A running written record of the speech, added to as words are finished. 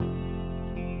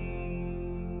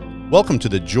Welcome to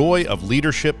the Joy of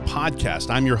Leadership podcast.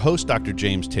 I'm your host, Dr.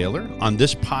 James Taylor. On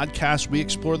this podcast, we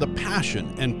explore the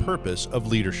passion and purpose of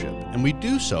leadership, and we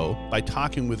do so by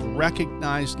talking with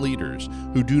recognized leaders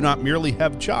who do not merely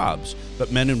have jobs,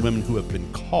 but men and women who have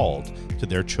been called to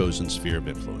their chosen sphere of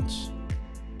influence.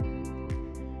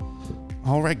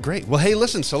 All right, great. Well, hey,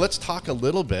 listen, so let's talk a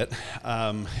little bit.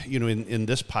 In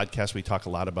this podcast, we talk a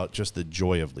lot about just the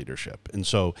joy of leadership. And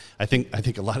so I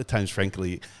think a lot of times,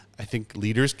 frankly, I think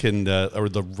leaders can, or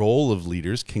the role of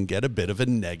leaders can get a bit of a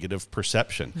negative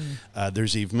perception.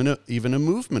 There's even a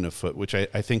movement afoot, which I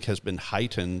think has been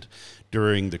heightened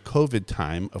during the COVID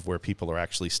time, of where people are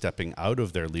actually stepping out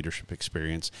of their leadership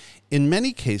experience, in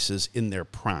many cases in their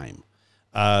prime.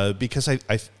 Because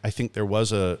I think there was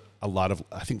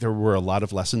there were a lot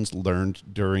of lessons learned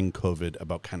during COVID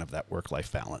about kind of that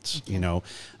work-life balance. Okay. You know,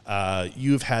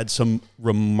 you've had some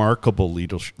remarkable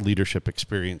leadership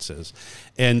experiences,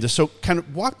 and so kind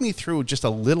of walk me through just a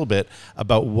little bit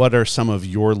about what are some of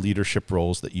your leadership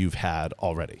roles that you've had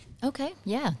already. Okay,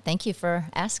 yeah, thank you for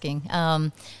asking.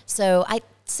 So I'd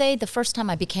say the first time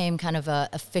I became kind of a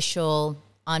official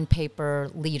on paper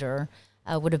leader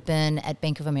would have been at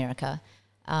Bank of America.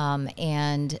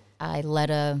 And I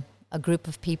led a group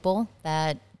of people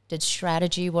that did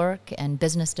strategy work and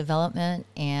business development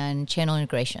and channel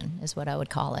integration is what I would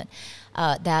call it.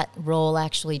 That role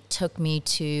actually took me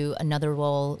to another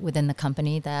role within the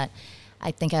company that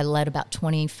I think I led about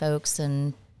 20 folks,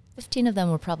 and 15 of them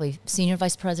were probably senior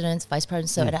vice presidents, vice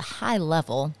presidents. So at a high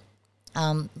level,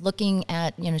 looking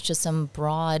at, just some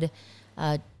broad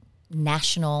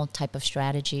national type of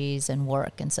strategies and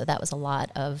work. And so that was a lot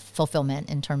of fulfillment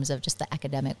in terms of just the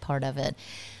academic part of it.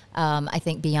 I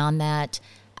think beyond that,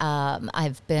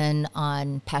 I've been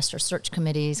on pastor search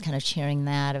committees, kind of chairing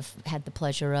that. I've had the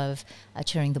pleasure of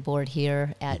chairing the board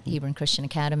here at Hebron Christian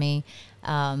Academy.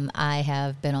 I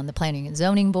have been on the planning and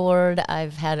zoning board.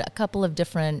 I've had a couple of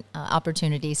different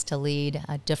opportunities to lead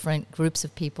different groups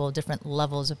of people, different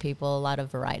levels of people, a lot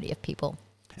of variety of people.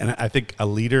 And I think a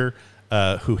leader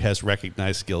who has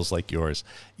recognized skills like yours,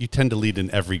 you tend to lead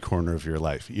in every corner of your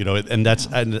life, and that's,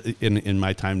 and in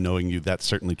my time knowing you, that's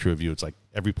certainly true of you. It's like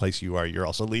every place you are, you're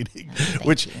also leading,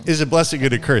 which is a blessing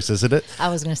and a curse, isn't it? I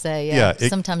was going to say,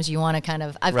 sometimes you want to kind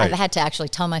of, I've had to actually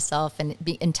tell myself and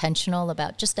be intentional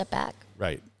about just step back.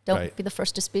 Right. Don't be the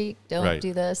first to speak. Don't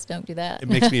do this. Don't do that. It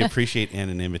makes me appreciate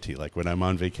anonymity, like when I'm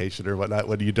on vacation or whatnot,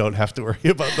 when you don't have to worry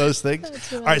about those things.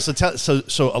 That's right. All right,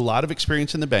 so a lot of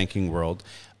experience in the banking world,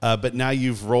 but now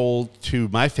you've rolled to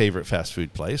my favorite fast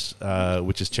food place,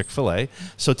 which is Chick-Fil-A.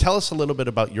 So tell us a little bit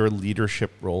about your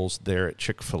leadership roles there at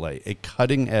Chick-Fil-A, a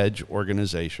cutting-edge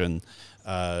organization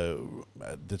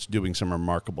that's doing some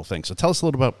remarkable things. So tell us a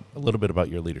little bit about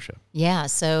your leadership. Yeah,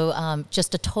 so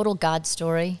just a total God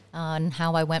story on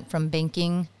how I went from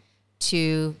banking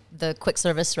to the quick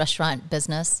service restaurant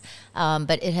business.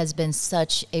 But it has been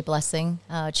such a blessing.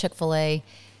 Chick-fil-A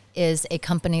is a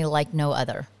company like no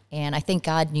other. And I think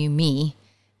God knew me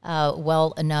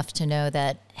well enough to know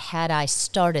that had I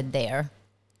started there,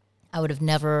 I would have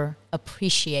never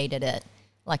appreciated it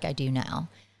like I do now.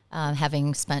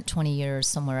 Having spent 20 years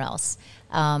somewhere else.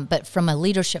 But from a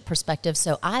leadership perspective,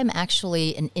 so I'm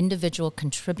actually an individual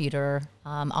contributor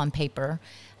on paper.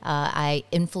 I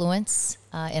influence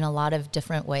in a lot of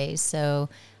different ways. So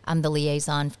I'm the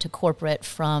liaison to corporate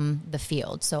from the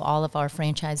field. So all of our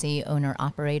franchisee owner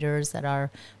operators that are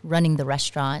running the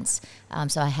restaurants.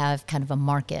 So I have kind of a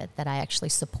market that I actually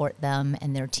support them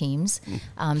and their teams.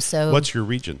 So what's your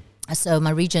region? So my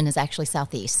region is actually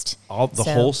Southeast.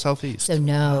 Whole Southeast? So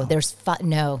no, there's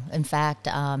no. In fact,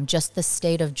 just the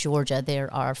state of Georgia,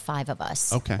 there are 5 of us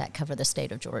that cover the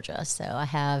state of Georgia. So I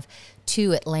have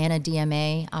 2 Atlanta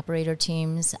DMA operator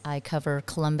teams. I cover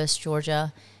Columbus,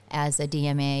 Georgia as a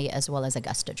DMA, as well as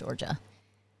Augusta, Georgia.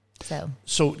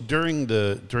 So during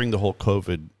the whole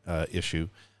COVID issue,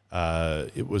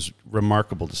 it was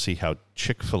remarkable to see how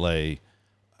Chick-fil-A,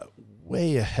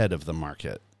 way ahead of the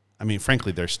market. I mean,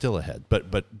 frankly, they're still ahead,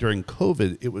 but during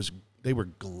COVID, they were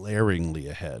glaringly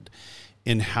ahead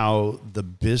in how the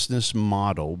business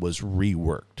model was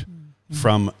reworked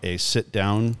from a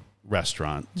sit-down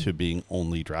restaurant to being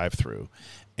only drive-through.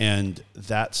 And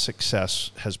that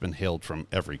success has been hailed from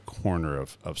every corner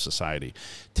of society.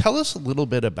 Tell us a little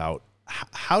bit about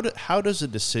how does a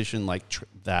decision like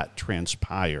that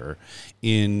transpire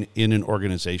in an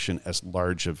organization as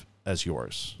large as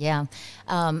yours? Yeah,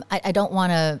 I don't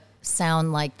want to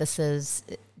sound like this is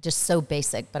just so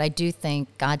basic, but I do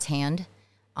think God's hand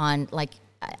on,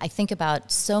 I think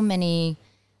about so many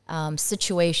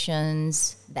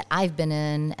situations that I've been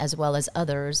in as well as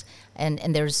others, and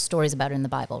there's stories about it in the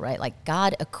Bible, right? Like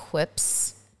God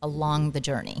equips along the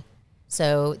journey.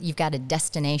 So you've got a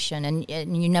destination, and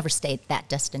you never stay at that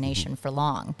destination for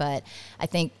long. But I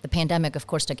think the pandemic, of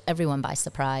course, took everyone by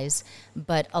surprise.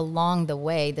 But along the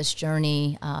way, this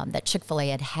journey that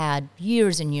Chick-fil-A had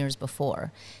years and years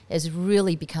before is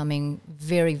really becoming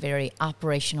very, very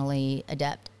operationally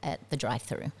adept at the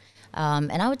drive-thru.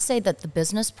 And I would say that the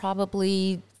business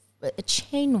probably,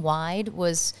 chain-wide,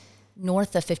 was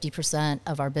north of 50%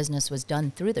 of our business was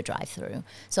done through the drive-thru.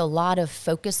 So a lot of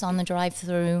focus on the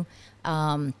drive-thru.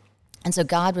 And so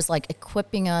God was like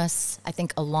equipping us, I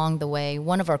think, along the way.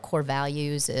 One of our core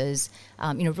values is,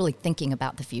 really thinking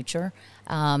about the future.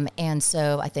 And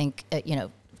so I think,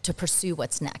 to pursue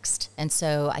what's next. And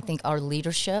so I think our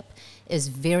leadership is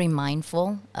very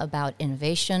mindful about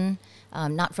innovation,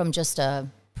 not from just a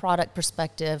product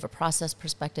perspective or process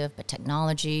perspective, but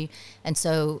technology. And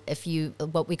so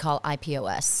what we call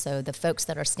IPOS, so the folks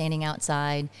that are standing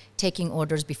outside taking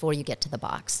orders before you get to the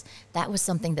box, that was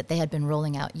something that they had been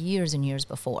rolling out years and years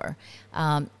before.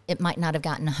 It might not have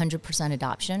gotten 100%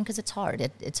 adoption because it's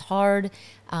hard. It's hard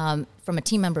from a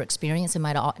team member experience. It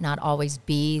might not always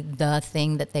be the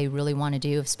thing that they really want to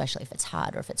do, especially if it's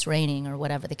hot or if it's raining or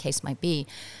whatever the case might be.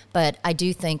 But I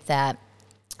do think that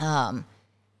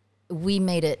we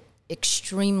made it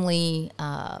extremely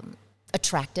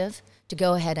attractive to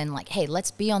go ahead and hey,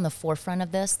 let's be on the forefront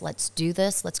of this. Let's do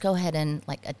this. Let's go ahead and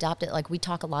adopt it. We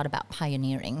talk a lot about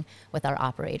pioneering with our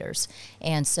operators.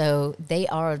 And so they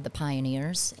are the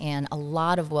pioneers. And a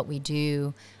lot of what we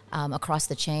do across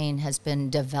the chain has been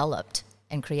developed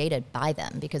and created by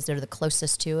them because they're the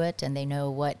closest to it and they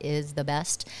know what is the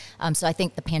best. So I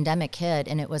think the pandemic hit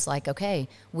and it was okay,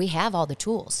 we have all the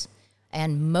tools.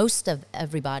 And most of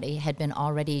everybody had been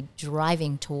already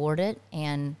driving toward it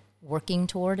and working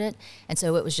toward it. And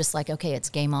so it was just okay, it's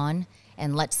game on.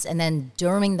 And then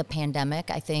during the pandemic,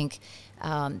 I think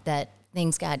that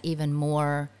things got even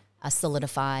more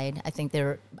solidified. I think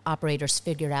their operators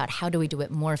figured out how do we do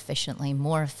it more efficiently,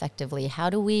 more effectively? How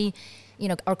do we,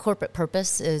 our corporate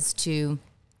purpose is to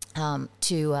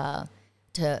be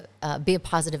a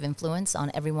positive influence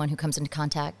on everyone who comes into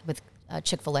contact with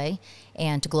Chick-fil-A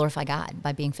and to glorify God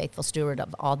by being faithful steward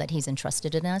of all that he's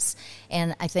entrusted in us.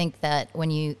 And I think that when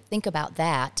you think about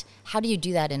that, how do you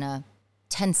do that in a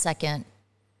 10-second,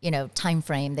 time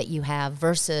frame that you have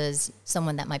versus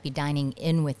someone that might be dining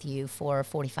in with you for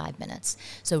 45 minutes?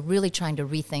 So really trying to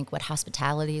rethink what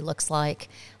hospitality looks like,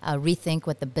 rethink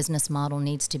what the business model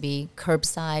needs to be.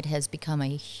 Curbside has become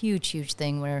a huge, huge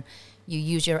thing where you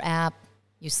use your app,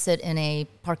 you sit in a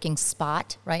parking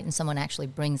spot, right, and someone actually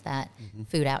brings that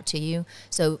food out to you.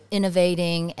 So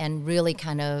innovating and really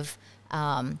kind of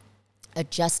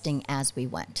adjusting as we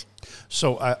went.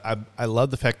 So I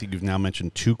love the fact that you've now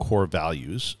mentioned two core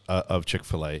values of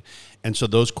Chick-fil-A. And so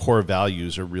those core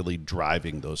values are really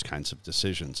driving those kinds of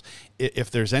decisions.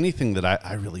 If there's anything that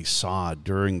I really saw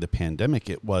during the pandemic,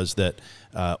 it was that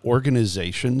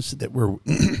organizations that were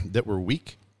that were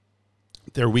weak,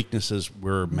 their weaknesses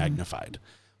were magnified.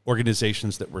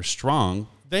 Organizations that were strong,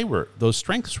 those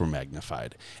strengths were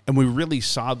magnified, and we really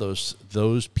saw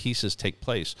those pieces take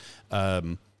place.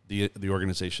 The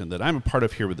organization that I'm a part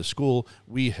of here with the school,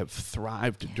 we have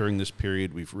thrived during this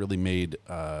period. We've really made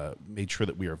sure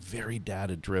that we are very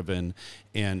data driven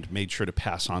and made sure to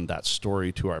pass on that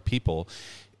story to our people.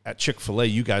 At Chick-fil-A,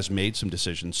 you guys made some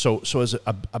decisions. So as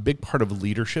a big part of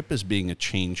leadership is being a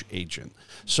change agent.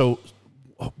 So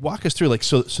walk us through,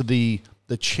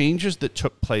 the changes that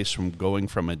took place from going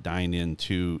from a dine-in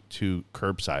to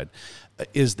curbside.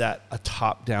 Is that a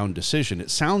top-down decision? It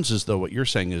sounds as though what you're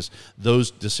saying is those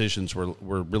decisions were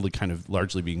really kind of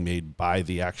largely being made by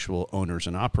the actual owners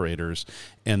and operators,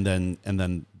 and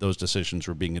then those decisions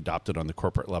were being adopted on the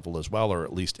corporate level as well, or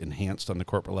at least enhanced on the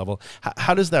corporate level.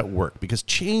 How does that work? Because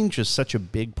change is such a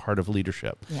big part of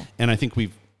leadership, and I think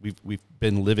we've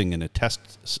been living in a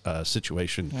test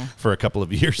situation for a couple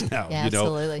of years now. Yeah,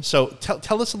 absolutely. So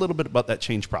tell us a little bit about that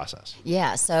change process.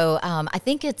 Yeah. So I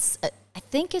think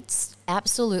it's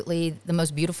absolutely the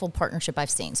most beautiful partnership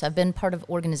I've seen. So I've been part of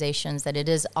organizations that it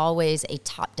is always a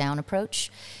top-down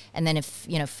approach, and then if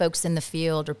folks in the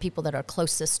field or people that are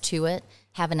closest to it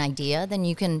have an idea, then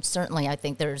you can certainly. I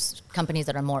think there's companies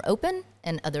that are more open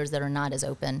and others that are not as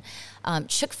open.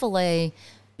 Chick-fil-A,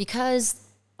 because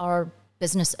our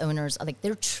business owners,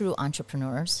 they're true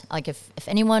entrepreneurs. If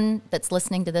anyone that's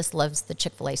listening to this loves the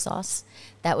Chick-fil-A sauce,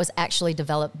 that was actually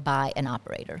developed by an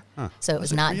operator. So it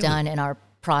was not done in our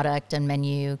product and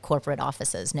menu corporate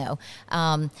offices, no.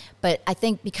 But I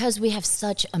think because we have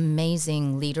such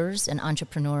amazing leaders and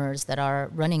entrepreneurs that are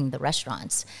running the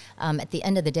restaurants, at the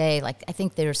end of the day, I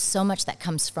think there's so much that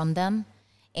comes from them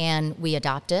and we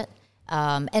adopt it.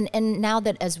 And now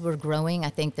that as we're growing, I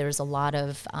think there's a lot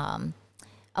of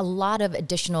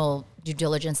additional due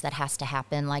diligence that has to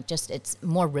happen. Like just it's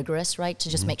more rigorous, right? To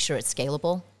just make sure it's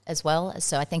scalable as well.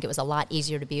 So I think it was a lot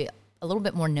easier to be a little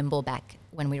bit more nimble back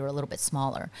when we were a little bit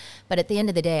smaller. But at the end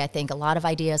of the day, I think a lot of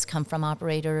ideas come from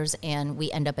operators, and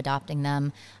we end up adopting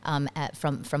them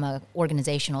from an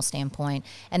organizational standpoint.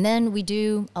 And then we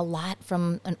do a lot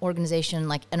from an organization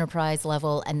like enterprise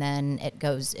level, and then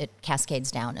it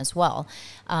cascades down as well.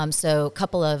 So a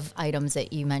couple of items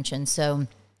that you mentioned. So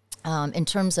in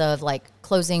terms of like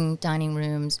closing dining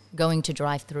rooms, going to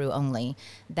drive-through only,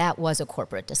 that was a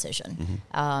corporate decision,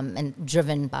 and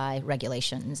driven by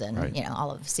regulations and right.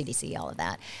 All of CDC, all of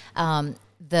that.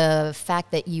 The fact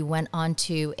that you went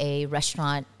onto a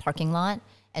restaurant parking lot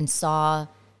and saw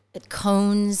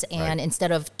cones, and right.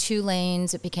 instead of 2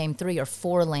 lanes, it became 3 or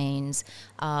 4 lanes,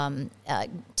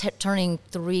 turning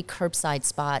 3 curbside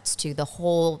spots to the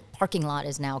whole parking lot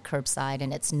is now curbside,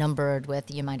 and it's numbered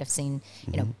with, you might have seen,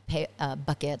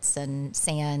 buckets and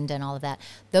sand and all of that.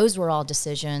 Those were all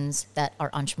decisions that our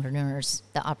entrepreneurs,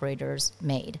 the operators,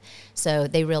 made. So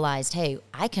they realized, hey,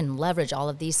 I can leverage all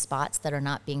of these spots that are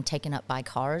not being taken up by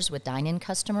cars with dine-in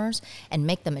customers and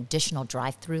make them additional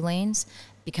drive-through lanes,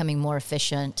 becoming more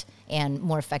efficient and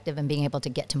more effective and being able to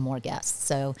get to more guests.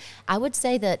 So I would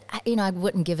say that, I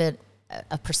wouldn't give it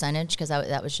a percentage because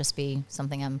that would just be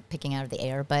something I'm picking out of the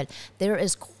air. But there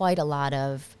is quite a lot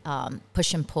of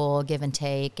push and pull, give and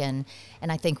take. And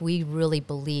I think we really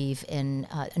believe in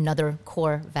another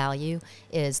core value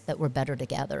is that we're better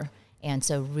together. And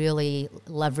so really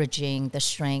leveraging the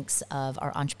strengths of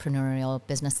our entrepreneurial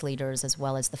business leaders as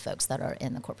well as the folks that are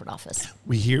in the corporate office.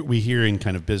 We hear in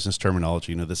kind of business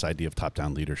terminology, this idea of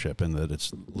top-down leadership and that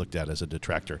it's looked at as a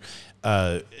detractor,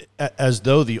 as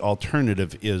though the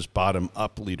alternative is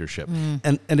bottom-up leadership.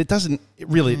 And it doesn't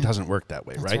work that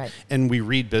way, right? And we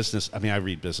read business. I mean, I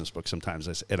read business books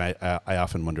sometimes, and I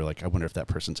often wonder, I wonder if that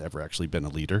person's ever actually been a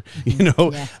leader,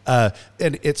 And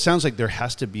it sounds like there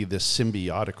has to be this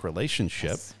symbiotic relationship.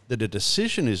 Yes. That a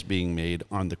decision is being made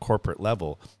on the corporate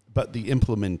level, but the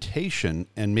implementation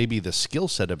and maybe the skill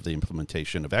set of the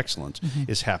implementation of excellence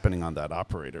is happening on that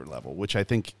operator level, which I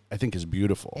think is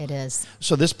beautiful. It is.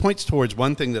 So this points towards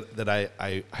one thing that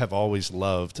I have always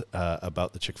loved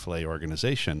about the Chick-Fil-A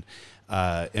organization,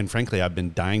 and frankly, I've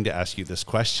been dying to ask you this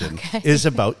question, is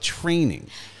about training.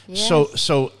 Yes.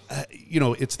 So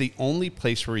it's the only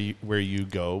place where you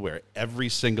go where every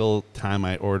single time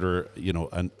I order,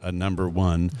 a number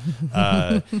one,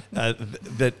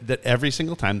 that every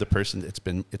single time the person,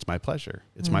 it's my pleasure.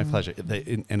 It's my pleasure.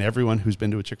 And everyone who's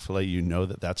been to a Chick-fil-A,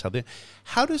 that's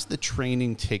how does the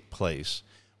training take place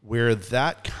where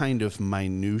that kind of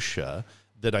minutia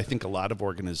that I think a lot of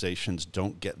organizations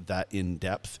don't get that in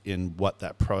depth in what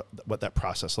that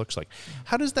process looks like.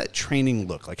 How does that training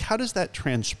look like? How does that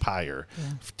transpire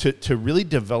to really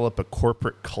develop a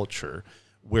corporate culture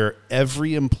where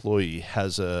every employee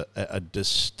has a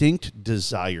distinct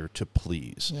desire to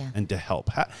please and to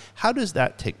help? How does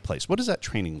that take place? What does that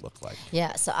training look like?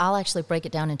 Yeah, so I'll actually break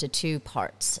it down into 2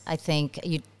 parts. I think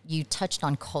you touched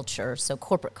on culture, so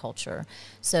corporate culture.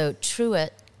 So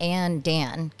Truett and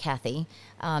Dan, Kathy.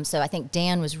 So I think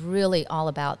Dan was really all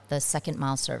about the second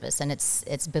mile service, and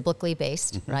it's biblically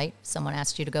based, right? Someone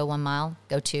asked you to go 1 mile,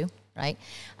 go 2, right?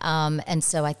 And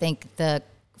so I think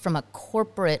from a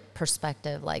corporate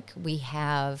perspective, we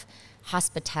have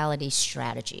hospitality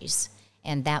strategies,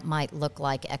 and that might look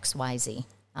like XYZ,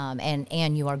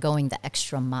 and you are going the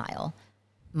extra mile.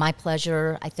 My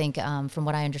pleasure, I think, from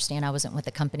what I understand, I wasn't with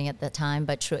the company at the time,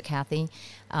 but Truett Kathy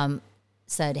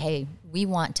said, hey, we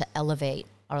want to elevate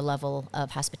our level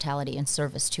of hospitality and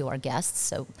service to our guests.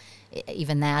 So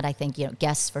even that, I think,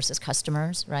 guests versus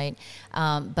customers, right?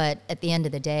 But at the end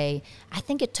of the day, I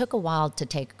think it took a while to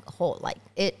take hold.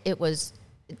 It was,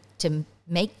 to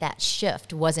make that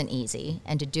shift wasn't easy,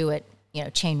 and to do it,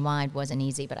 chain-wide wasn't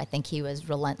easy, but I think he was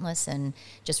relentless and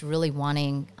just really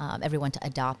wanting everyone to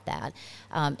adopt that.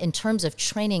 In terms of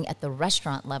training at the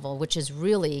restaurant level, which is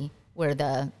really where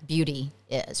the beauty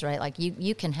is, right?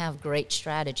 You can have great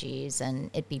strategies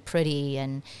and it be pretty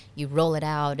and you roll it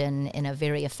out in a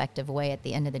very effective way. At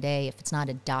the end of the day, if it's not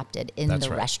adopted in the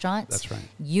restaurants,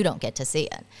 you don't get to see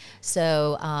it.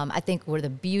 So I think where the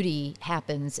beauty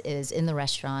happens is in the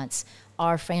restaurants.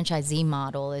 Our franchisee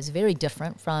model is very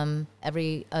different from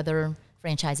every other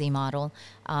franchisee model.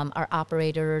 Our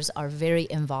operators are very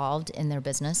involved in their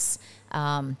business,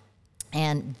 and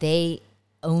they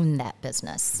own that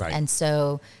business. Right. And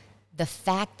so the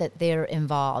fact that they're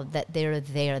involved, that they're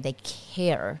there, they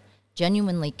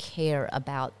genuinely care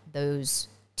about those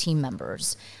team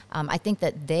members. I think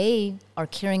that they are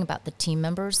caring about the team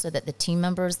members so that the team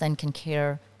members then can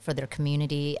care for their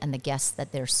community and the guests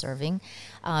that they're serving.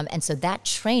 And so that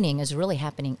training is really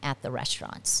happening at the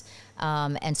restaurants.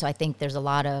 And so I think there's a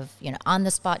lot of,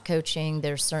 on-the-spot coaching.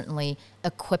 There's certainly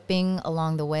equipping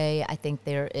along the way. I think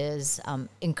there is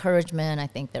encouragement. I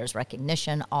think there's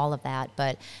recognition, all of that.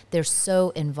 But they're so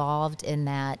involved in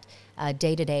that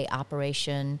day-to-day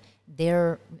operation.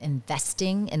 They're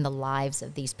investing in the lives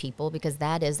of these people because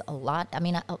that is a lot. I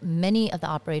mean, many of the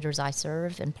operators I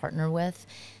serve and partner with,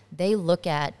 they look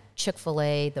at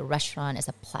Chick-fil-A, the restaurant, as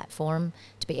a platform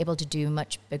to be able to do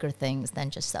much bigger things than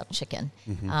just sell chicken.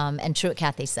 And Truett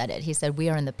Cathy said it. He said, we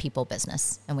are in the people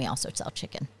business, and we also sell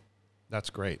chicken. That's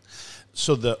great.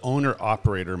 So the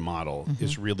owner-operator model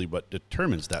is really what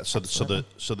determines that. So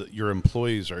that your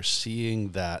employees are seeing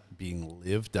that being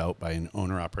lived out by an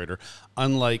owner-operator,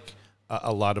 unlike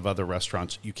a lot of other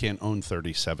restaurants. You can't own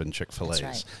 37 Chick-fil-A's.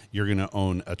 Right. You're going to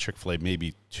own a Chick-fil-A,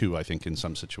 maybe 2, I think, in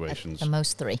some situations. At the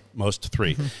most 3. Most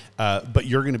 3. But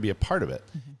you're going to be a part of it.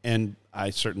 And I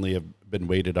certainly have been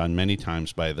waited on many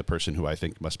times by the person who I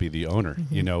think must be the owner,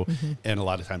 and a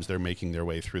lot of times they're making their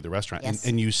way through the restaurant. Yes.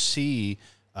 And you see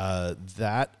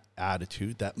that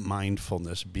attitude, that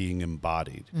mindfulness being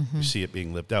embodied. You see it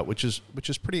being lived out, which is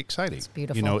pretty exciting. It's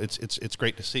beautiful. It's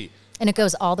great to see. And it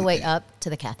goes all the way up to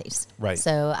the Cathys. Right.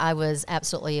 So I was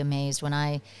absolutely amazed when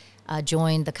I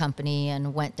joined the company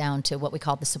and went down to what we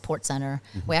call the support center.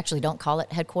 We actually don't call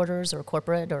it headquarters or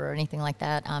corporate or anything like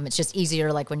that. It's just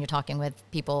easier, like when you're talking with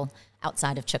people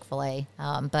outside of Chick-fil-A.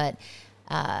 But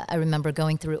I remember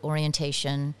going through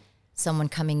orientation, someone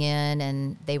coming in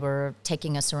and they were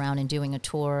taking us around and doing a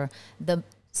tour. The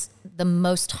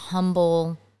most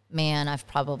humble man I've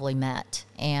probably met,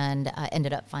 and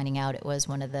ended up finding out it was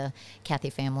one of the Cathy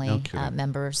family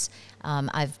members.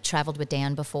 I've traveled with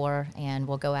Dan before, and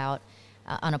we'll go out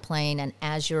on a plane, and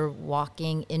as you're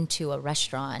walking into a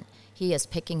restaurant, he is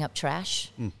picking up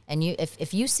trash. And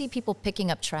if you see people picking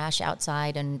up trash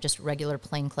outside and just regular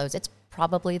plain clothes, it's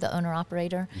probably the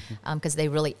owner-operator, because they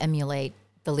really emulate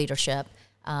the leadership,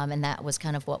 and that was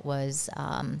kind of what was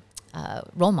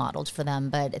role modeled for them.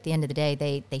 But at the end of the day,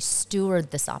 they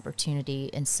steward this opportunity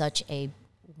in such a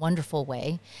wonderful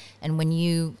way. And when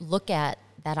you look at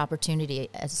that opportunity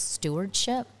as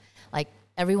stewardship, like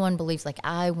everyone believes, like,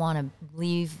 I want to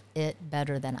leave it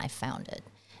better than I found it.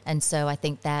 And so I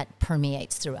think that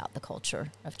permeates throughout the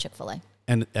culture of Chick-fil-A.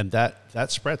 And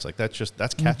that spreads, like that's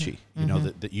catchy,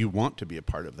 that you want to be a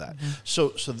part of that. So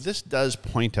this does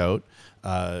point out,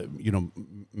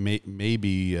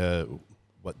 maybe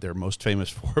what they're most famous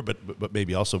for, but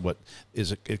maybe also what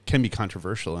it can be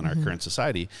controversial in our current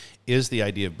society, is the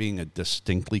idea of being a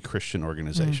distinctly Christian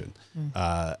organization.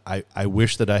 I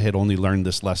wish that I had only learned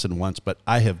this lesson once, but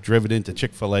I have driven into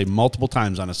Chick-fil-A multiple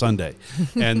times on a Sunday,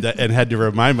 and had to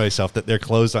remind myself that they're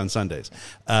closed on Sundays,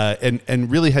 and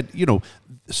really had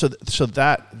so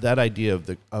that idea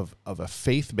of a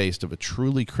faith-based, of a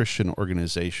truly Christian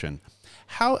organization.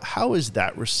 How is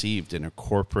that received in a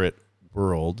corporate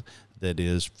world that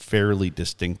is fairly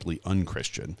distinctly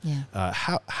unchristian? Yeah.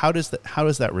 How does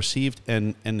that received,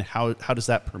 and how does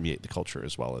that permeate the culture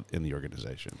as well in the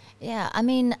organization? Yeah, I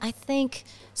mean, I think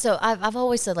so. I've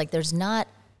always said, like, there's not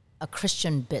a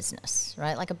Christian business,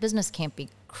 right? Like, a business can't be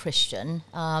Christian.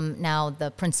 Now, the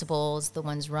principals, the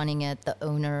ones running it, the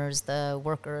owners, the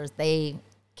workers, they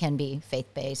can be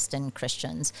faith-based and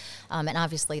Christians. And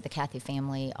obviously, the Cathy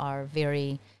family are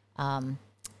very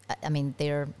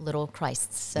they're little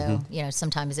Christs. So,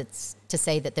 sometimes it's to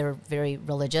say that they're very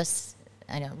religious.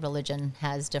 I know religion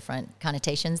has different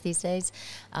connotations these days.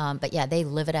 But yeah, they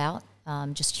live it out.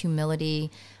 Just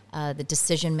humility, the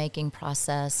decision-making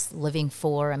process, living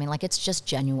for, it's just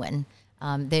genuine.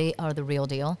 They are the real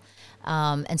deal.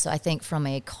 And so I think from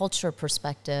a culture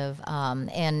perspective,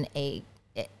 and a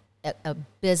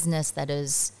business that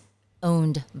is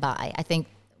owned by, I think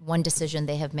one decision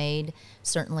they have made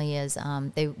certainly is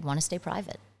they want to stay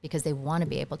private because they want to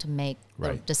be able to make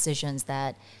decisions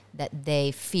that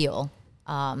they feel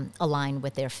align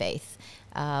with their faith.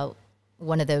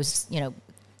 One of those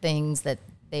things that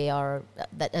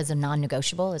that is a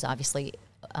non-negotiable is obviously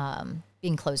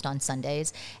being closed on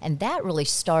Sundays, and that really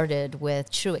started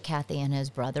with Truett Cathy and his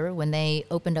brother when they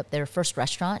opened up their first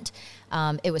restaurant.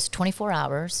 It was 24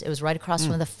 hours. It was right across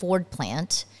from the Ford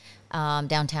plant.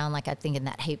 Downtown, like I think in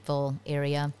that Hapeville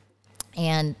area.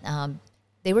 And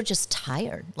they were just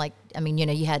tired. Like, I mean,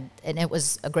 you had, and it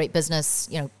was a great business,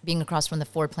 being across from the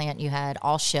Ford plant, you had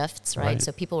all shifts, right?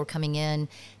 So people were coming in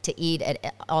to eat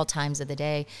at all times of the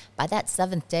day. By that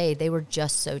 7th day, they were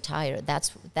just so tired.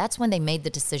 That's when they made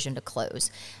the decision to close.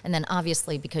 And then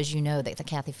obviously, because that the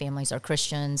Cathy families are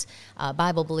Christians,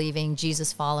 Bible believing,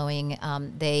 Jesus following,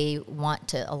 they want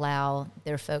to allow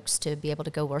their folks to be able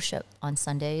to go worship on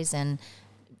Sundays and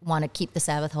want to keep the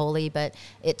Sabbath holy. But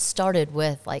it started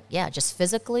with just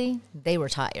physically they were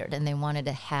tired and they wanted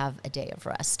to have a day of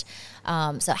rest.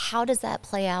 So how does that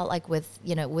play out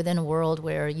within a world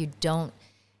where you don't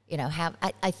have,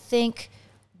 I think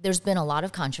there's been a lot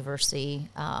of controversy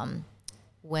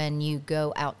when you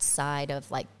go outside of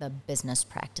the business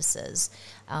practices.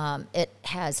 It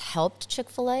has helped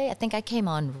Chick-fil-A. I think I came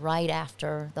on right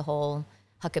after the whole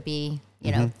Huckabee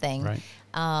thing.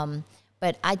 Right.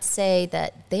 But I'd say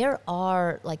that there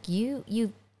are you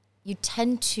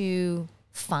tend to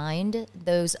find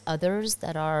those others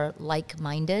that are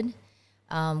like-minded,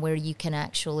 where you can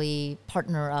actually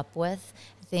partner up with.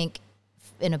 I think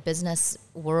in a business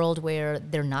world where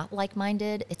they're not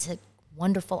like-minded, it's a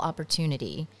wonderful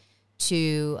opportunity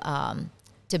to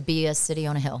be a city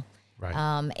on a hill. Right.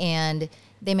 And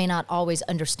they may not always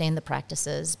understand the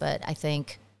practices, but I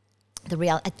think the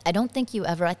reality, I don't think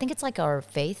I think it's like our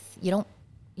faith. You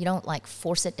don't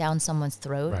force it down someone's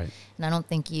throat. Right. And I don't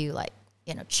think you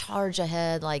charge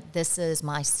ahead this is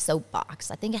my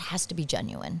soapbox. I think it has to be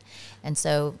genuine. And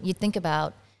so you think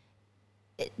about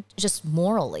it just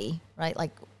morally, right?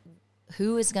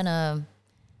 Who's gonna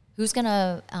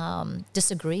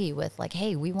disagree with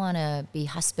hey, we want to be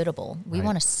hospitable. We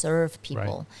want to serve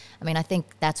people. Right. I mean, I think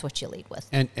that's what you lead with.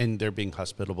 And they're being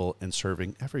hospitable and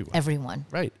serving everyone. Everyone.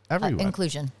 Right. Everyone.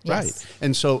 Inclusion. Yes. Right.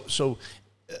 And so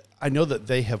I know that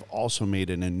they have also made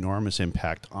an enormous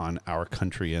impact on our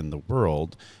country and the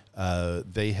world.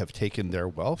 They have taken their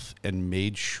wealth and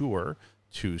made sure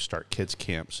to start kids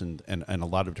camps and a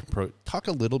lot of different talk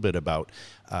a little bit about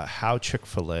how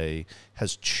Chick-fil-A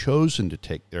has chosen to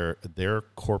take their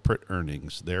corporate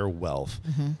earnings, their wealth,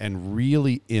 and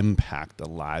really impact the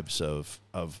lives of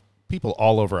people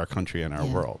all over our country and our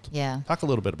world. Yeah. Talk a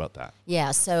little bit about that.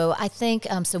 Yeah. So I think,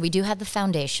 so we do have the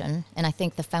foundation, and I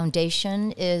think the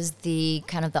foundation is the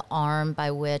kind of the arm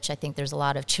by which I think there's a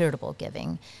lot of charitable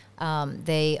giving.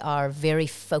 They are very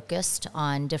focused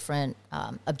on different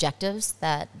objectives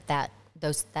that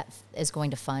is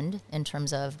going to fund in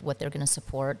terms of what they're going to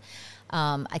support.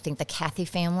 I think the Cathy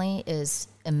family is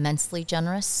immensely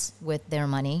generous with their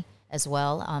money as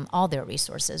well, all their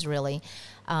resources really.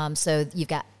 So you've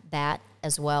got that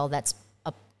as well. That's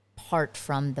apart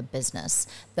from the business.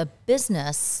 The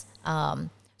business.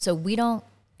 So we don't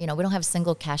have a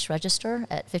single cash register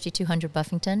at 5200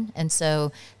 Buffington. And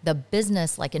so the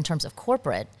business, in terms of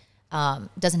corporate,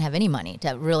 doesn't have any money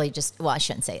to really I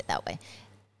shouldn't say it that way.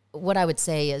 What I would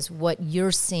say is what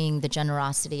you're seeing the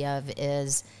generosity of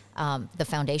is the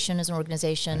foundation as an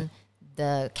organization, right,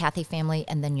 the Cathy family,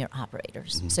 and then your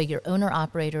operators. Mm-hmm. So your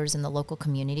owner-operators in the local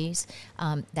communities,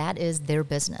 that is their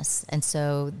business. And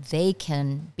so they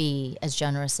can be as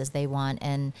generous as they want.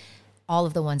 And all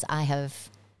of the ones I have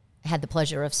had the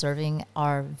pleasure of serving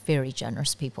are very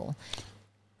generous people.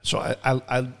 So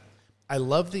I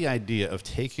love the idea of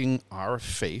taking our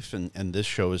faith, and this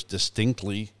show is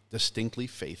distinctly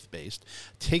faith-based,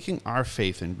 taking our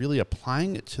faith and really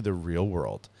applying it to the real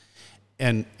world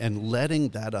and letting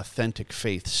that authentic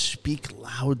faith speak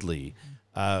loudly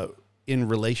in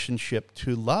relationship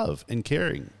to love and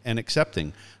caring and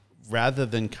accepting, rather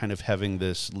than kind of having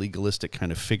this legalistic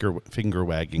kind of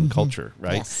finger-wagging mm-hmm. culture,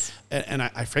 right? Yes. And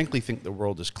I frankly think the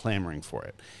world is clamoring for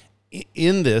it.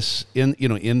 In this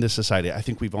society, I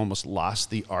think we've almost lost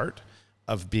the art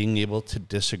of being able to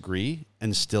disagree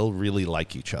and still really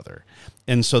like each other.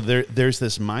 And so there's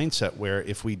this mindset where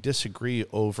if we disagree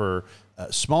over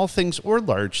small things or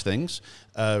large things,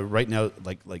 right now,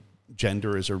 like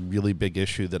gender is a really big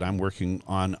issue that I'm working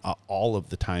on all of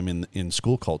the time in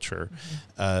school culture,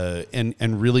 mm-hmm.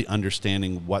 And really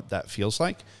understanding what that feels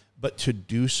like, but to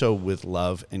do so with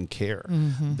love and care.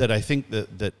 Mm-hmm. That I think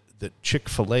that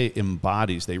Chick-fil-A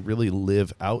embodies. They really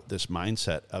live out this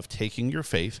mindset of taking your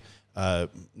faith,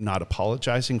 not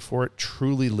apologizing for it,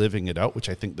 truly living it out, which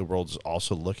I think the world is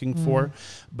also looking mm-hmm. for,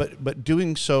 but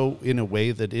doing so in a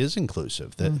way that is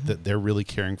inclusive, that, mm-hmm. that they're really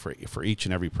caring for each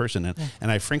and every person.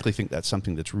 And I frankly think that's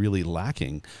something that's really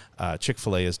lacking.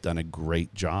 Chick-fil-A has done a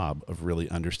great job of really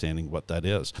understanding what that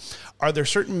is. Are there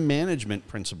certain management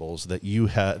principles that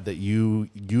you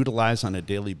utilize on a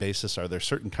daily basis? Are there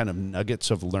certain kind of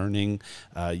nuggets of learning?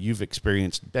 You've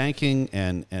experienced banking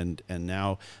and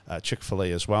now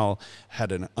Chick-fil-A as well.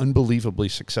 had an unbelievably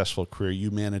successful career.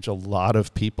 You manage a lot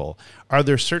of people. Are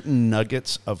there certain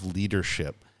nuggets of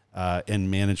leadership and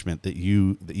management that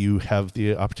you have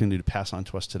the opportunity to pass on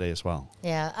to us today as well?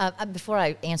 Yeah. Before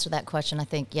I answer that question, I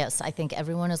think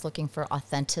everyone is looking for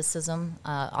authentic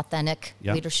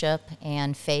leadership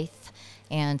and faith.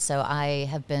 And so I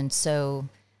have been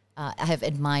I have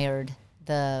admired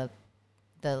the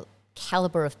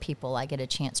caliber of people I get a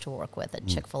chance to work with at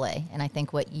Chick-Fil-A. And I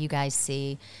think what you guys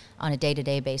see on a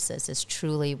day-to-day basis is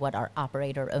truly what our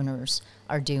operator owners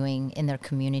are doing in their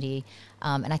community.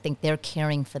 And I think they're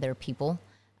caring for their people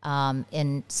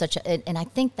and I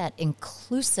think that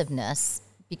inclusiveness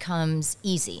becomes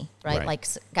easy, right? Like,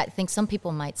 I think some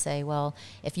people might say, well,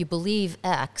 if you believe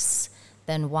X,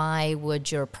 then why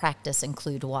would your practice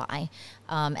include Y?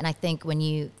 And I think when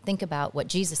you think about what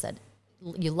Jesus said,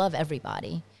 you love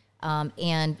everybody.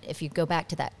 And if you go back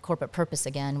to that corporate purpose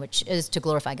again, which is to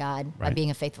glorify God by being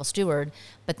a faithful steward,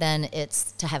 but then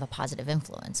it's to have a positive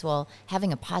influence. Well,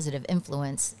 having a positive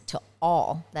influence to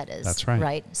all, that is. That's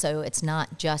right. So it's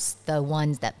not just the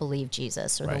ones that believe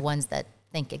Jesus or the ones that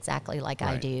think exactly like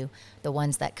I do, the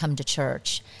ones that come to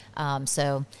church.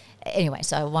 So anyway,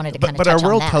 so I wanted to kind of touch on that. But our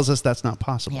world tells us that's not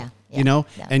possible,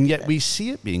 and yet so. We see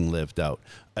it being lived out.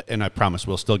 And I promise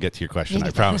we'll still get to your question. I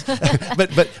promise. but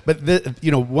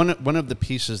one of the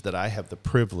pieces that I have the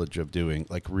privilege of doing,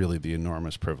 like really the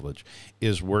enormous privilege,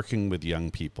 is working with young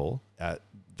people at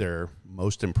their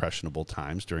most impressionable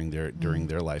times during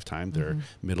their lifetime, their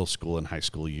middle school and high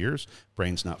school years.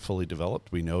 Brain's not fully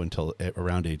developed, we know, until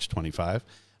around age 25.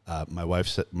 My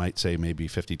wife might say maybe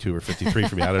 52 or 53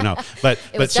 for me. I don't know, but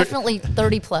it was definitely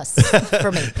 30 plus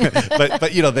for me.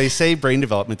 but they say brain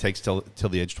development takes till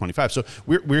the age 25. So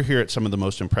we're here at some of the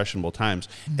most impressionable times,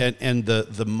 and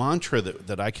the mantra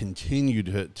that I continue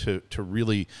to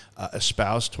really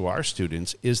espouse to our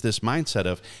students is this mindset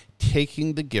of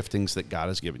taking the giftings that God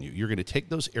has given you. You're going to take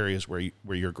those areas where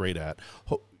you're great at.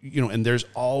 And there's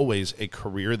always a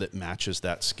career that matches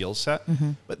that skill set,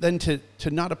 but then to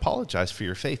not apologize for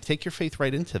your faith, take your faith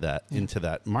right into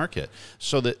that market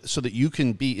so that you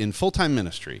can be in full-time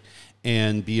ministry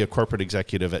and be a corporate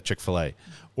executive at Chick-fil-A,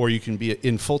 or you can be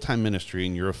in full-time ministry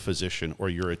and you're a physician or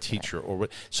you're a teacher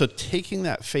so taking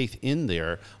that faith in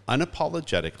there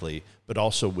unapologetically, but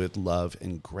also with love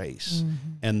and grace.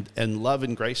 And love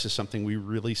and grace is something we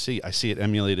really see. I see it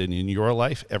emulated in your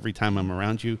life every time I'm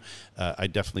around you. I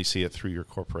definitely see it through your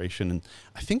corporation. And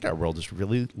I think our world is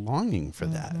really longing for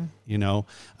that,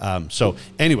 So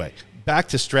anyway, back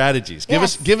to strategies. Give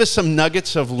us some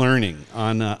nuggets of learning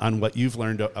on what you've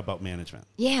learned about management.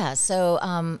 Yeah, so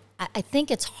I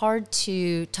think it's hard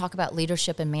to talk about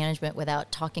leadership and management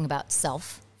without talking about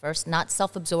self first. Not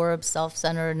self-absorbed,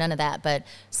 self-centered, none of that, but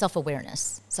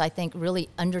self-awareness. So I think really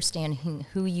understanding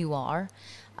who you are,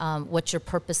 what your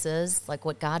purpose is, like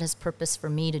what God has purposed for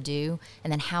me to do,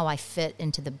 and then how I fit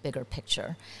into the bigger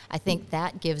picture. I think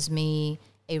that gives me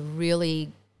a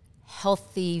really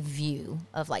healthy view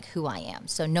of like who I am.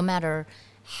 So no matter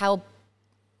how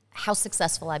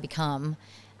successful I become,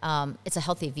 it's a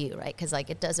healthy view, right? Because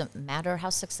like it doesn't matter how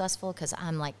successful, because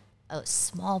I'm like a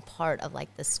small part of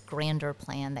like this grander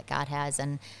plan that God has,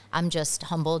 and I'm just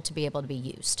humbled to be able to be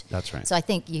used. That's right. So I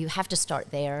think you have to start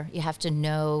there. You have to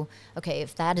know, okay,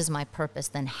 if that is my purpose,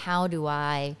 then how do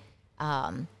I've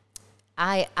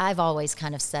always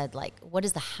kind of said, like, what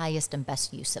is the highest and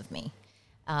best use of me?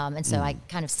 And so I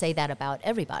kind of say that about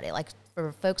everybody. Like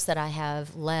for folks that I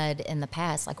have led in the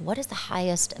past, like what is the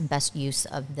highest and best use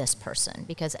of this person?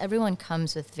 Because everyone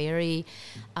comes with very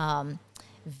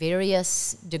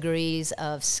various degrees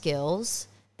of skills.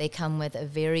 They come with a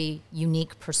very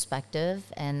unique perspective,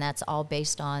 and that's all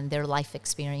based on their life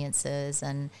experiences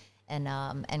and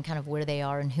kind of where they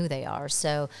are and who they are.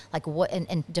 So like what,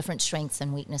 and different strengths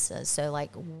and weaknesses. So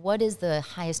like what is the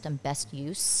highest and best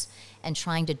use, and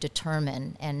trying to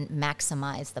determine and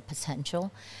maximize the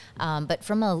potential. But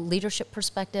from a leadership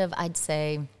perspective, I'd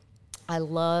say I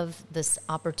love this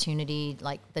opportunity,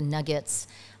 like the nuggets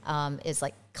is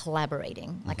like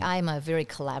collaborating. Like I'm a very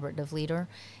collaborative leader.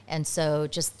 And so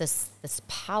just this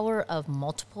power of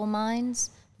multiple minds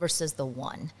versus the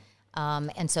one.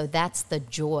 And so that's the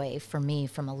joy for me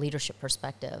from a leadership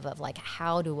perspective of like,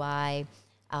 how do I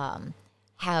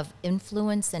have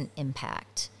influence and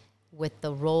impact with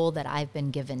the role that I've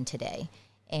been given today?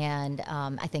 And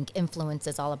I think influence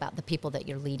is all about the people that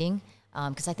you're leading,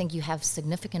 because I think you have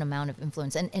significant amount of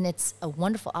influence. And it's a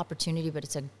wonderful opportunity, but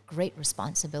it's a great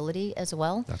responsibility as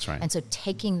well. That's right. And so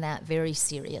taking that very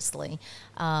seriously,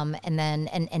 and then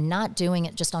not doing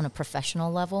it just on a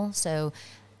professional level. So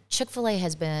Chick-fil-A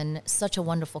has been such a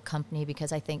wonderful company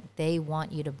because I think they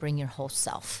want you to bring your whole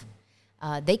self.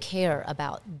 They care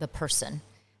about the person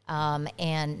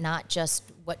and not just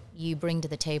what you bring to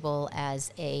the table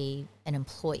as an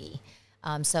employee.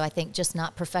 So I think just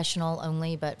not professional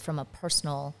only, but from a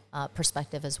personal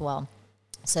perspective as well.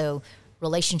 So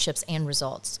relationships and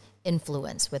results,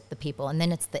 influence with the people, and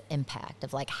then it's the impact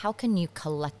of like, how can you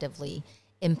collectively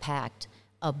impact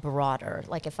a broader,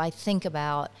 like if I think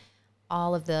about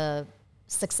all of the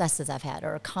successes I've had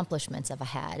or accomplishments I've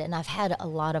had, and I've had a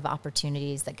lot of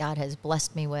opportunities that God has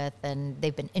blessed me with, and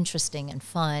they've been interesting and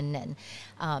fun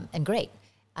and great.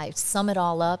 I sum it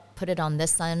all up, put it on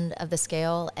this end of the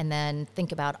scale, and then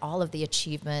think about all of the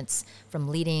achievements from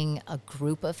leading a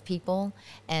group of people,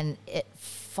 and it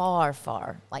far,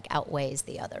 far like outweighs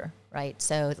the other, right?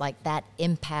 So like that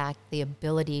impact, the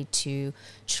ability to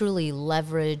truly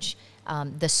leverage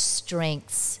the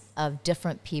strengths of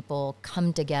different people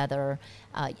come together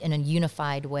in a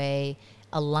unified way,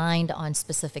 aligned on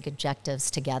specific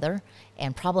objectives together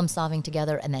and problem solving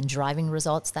together, and then driving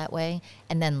results that way,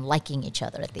 and then liking each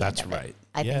other at the end of it. That's right.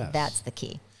 I think that's the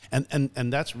key.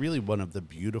 And that's really one of the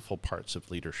beautiful parts of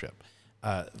leadership.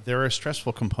 There are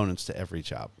stressful components to every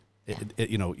job.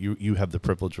 You have the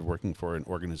privilege of working for an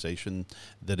organization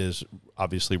that is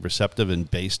obviously receptive and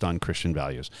based on Christian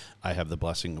values. I have the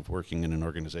blessing of working in an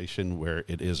organization where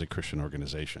it is a Christian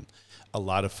organization. A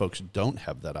lot of folks don't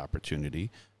have that opportunity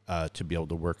to be able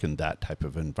to work in that type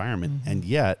of environment, and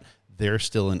yet they're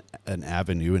still an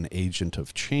avenue, an agent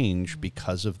of change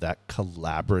because of that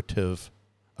collaborative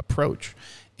approach,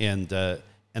 and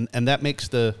that makes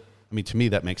to me,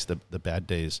 that makes the bad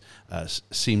days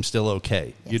seem still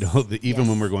okay. Yes. Even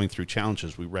when we're going through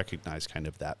challenges, we recognize kind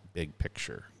of that big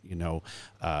picture. So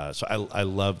I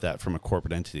love that from a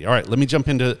corporate entity. All right, let me jump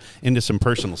into some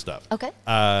personal stuff. Okay.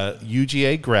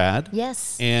 UGA grad.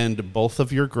 Yes. And both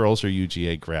of your girls are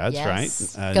UGA grads, Yes.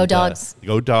 right? And, Go Dogs.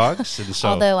 Go Dogs. And so,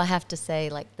 Although I have to say,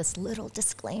 like, this little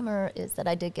disclaimer is that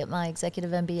I did get my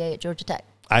executive MBA at Georgia Tech.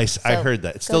 I heard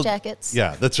that. It's go Jackets.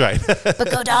 Yeah, that's right.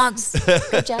 But go Dogs.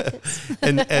 Go Jackets.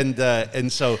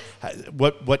 and so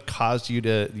what caused you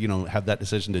to have that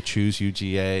decision to choose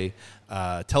UGA?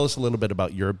 Tell us a little bit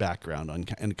about your background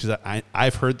and because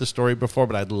I've heard the story before,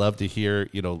 but I'd love to hear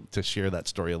to share that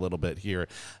story a little bit here.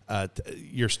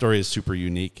 Your story is super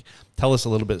unique. Tell us a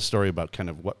little bit of story about kind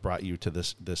of what brought you to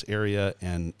this area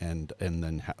and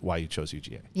then why you chose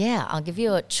UGA. Yeah,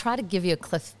 I'll try to give you a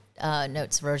Cliff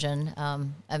Notes version.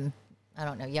 I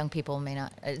don't know. Young people may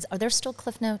not. Are there still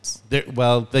Cliff Notes?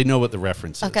 Well, they know what the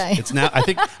reference is. Okay. It's now. I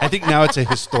think now it's a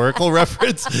historical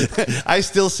reference. I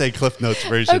still say Cliff Notes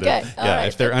version. Okay. Right.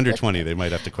 If they're under 20, they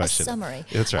might have to question a summary.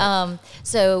 That's right.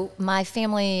 So my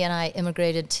family and I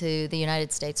immigrated to the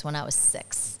United States when I was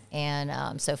 6.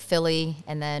 And so Philly,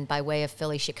 and then by way of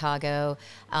Philly, Chicago.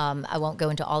 I won't go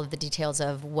into all of the details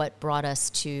of what brought us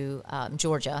to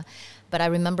Georgia, but I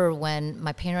remember when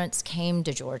my parents came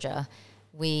to Georgia,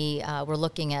 we were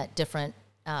looking at different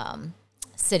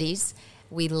cities.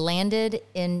 We landed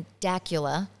in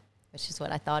Dacula, which is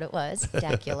what I thought it was,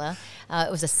 Dacula. It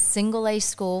was a single A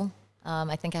school.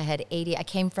 I think I had 80. I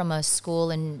came from a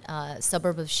school in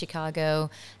suburb of Chicago.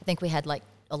 I think we had like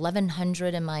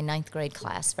 1,100 in my 9th grade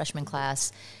class, freshman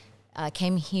class.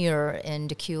 Came here in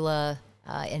Dacula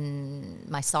in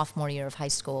my sophomore year of high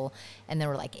school, and there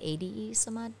were like 80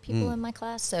 some odd people in my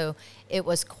class. So it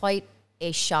was quite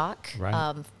a shock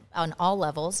on all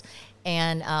levels.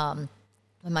 And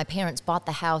when my parents bought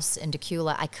the house in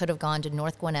Dacula, I could have gone to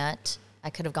North Gwinnett, I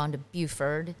could have gone to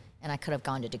Buford, and I could have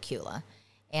gone to Dacula.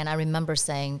 And I remember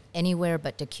saying, anywhere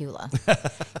but Dacula.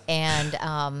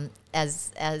 And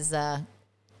as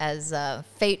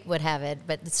fate would have it,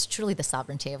 but it's truly the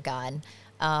sovereignty of God,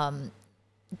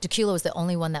 Dacula was the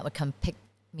only one that would come pick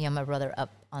me and my brother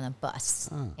up on a bus.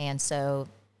 And so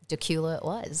Dacula it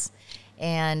was.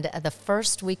 And the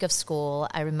first week of school,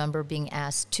 I remember being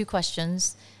asked 2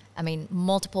 questions,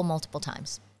 multiple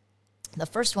times. The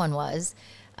first one was,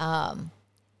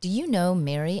 do you know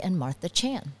Mary and Martha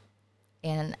Chan?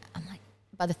 And I'm like,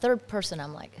 by the third person,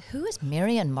 I'm like, who is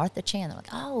Mary and Martha Chan? They're like,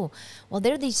 oh, well,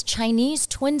 they're these Chinese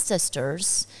twin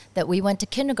sisters that we went to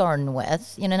kindergarten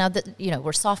with. Now that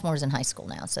we're sophomores in high school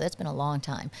now, so that's been a long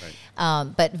time.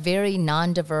 Right. But very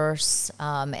non-diverse.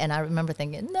 And I remember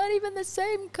thinking, not even the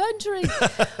same country.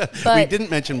 But we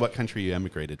didn't mention what country you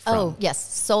emigrated from. Oh, yes,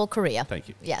 Seoul, Korea. Thank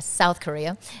you. Yes, South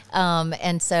Korea.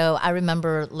 And so I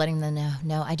remember letting them know,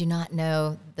 no, I do not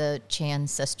know the Chan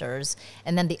sisters.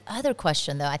 And then the other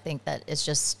question, though, I think that is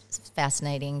just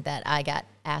fascinating that I got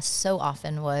asked so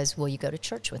often was, will you go to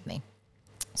church with me?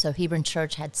 So Hebron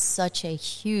Church had such a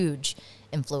huge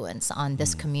influence on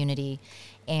this community,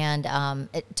 and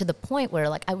to the point where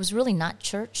like I was really not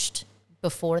churched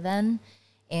before then,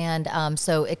 and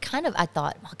so it kind of, I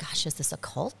thought, oh gosh, is this a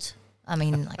cult? I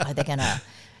mean, like, are they gonna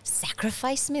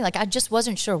sacrifice me? Like, I just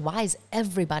wasn't sure. Why is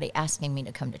everybody asking me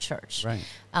to come to church? Right.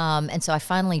 And so I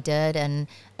finally did, and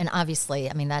obviously,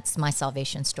 I mean, that's my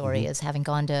salvation story, is having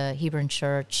gone to Hebron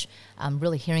Church,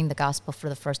 really hearing the gospel for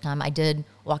the first time. I did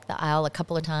walk the aisle a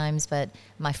couple of times, but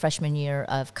my freshman year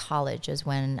of college is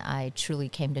when I truly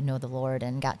came to know the Lord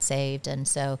and got saved. And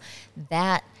so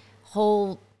that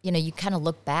whole, you kind of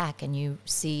look back and you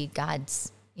see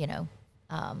God's,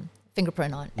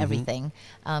 fingerprint on everything,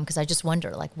 because I just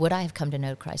wonder, like, would I have come to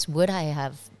know Christ? Would I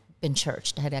have been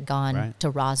churched had I gone to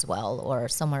Roswell or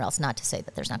somewhere else? Not to say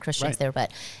that there's not Christians there,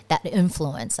 but that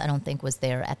influence I don't think was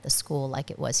there at the school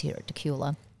like it was here at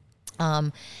Tequila.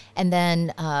 And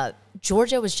then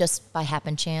Georgia was just by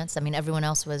happen chance. I mean, everyone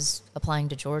else was applying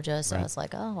to Georgia, so I was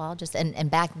like, oh, well, I'll just, and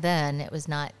back then it was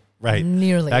not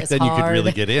nearly back as then hard. you could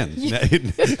really get in.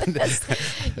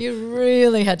 You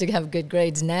really had to have good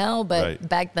grades now, but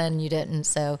back then you didn't.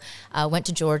 So I went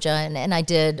to Georgia, and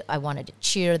I wanted to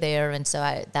cheer there, and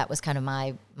so that was kind of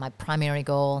my primary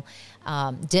goal.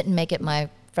 Didn't make it my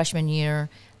freshman year,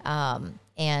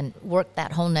 and worked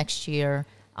that whole next year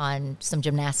on some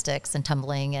gymnastics and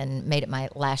tumbling, and made it my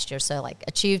last year. So like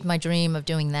achieved my dream of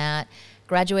doing that,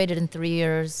 graduated in 3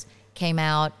 years, came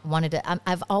out,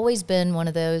 I've always been one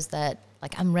of those that,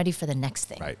 like, I'm ready for the next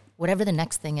thing. Right. Whatever the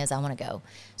next thing is, I want to go.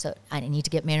 So I need to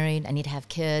get married. I need to have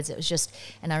kids. It was just,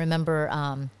 and I remember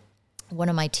one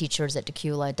of my teachers at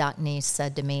Tequila, Doc Neese,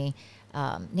 said to me,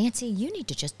 Nancy, you need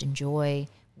to just enjoy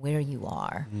where you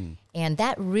are. And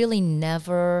that really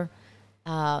never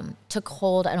took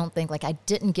hold. I don't think, like, I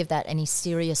didn't give that any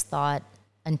serious thought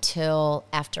until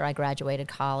after I graduated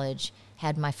college,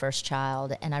 had my first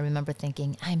child, and I remember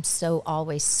thinking, I'm so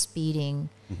always speeding,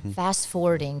 fast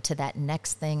forwarding to that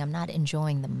next thing. I'm not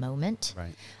enjoying the moment.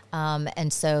 Right.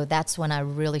 And so that's when I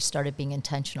really started being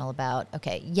intentional about,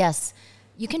 okay, yes,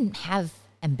 you can have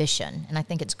ambition, and I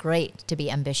think it's great to be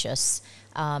ambitious,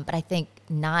 but I think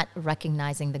not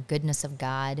recognizing the goodness of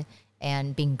God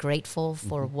and being grateful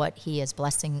for what He is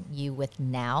blessing you with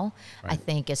now, I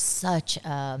think is such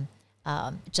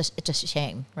just a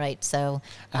shame, right? So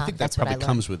I think that probably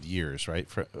comes with years, right?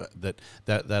 For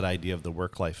that idea of the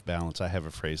work-life balance. I have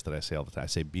a phrase that I say all the time. I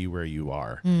say, "Be where you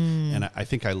are," and I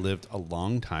think I lived a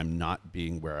long time not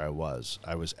being where I was.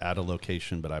 I was at a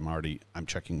location, but I'm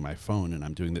checking my phone and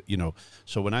I'm doing the,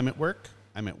 So when I'm at work,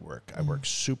 I'm at work. I work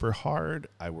super hard.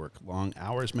 I work long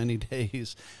hours many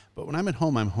days, but when I'm at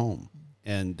home, I'm home.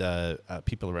 And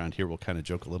people around here will kind of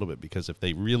joke a little bit, because if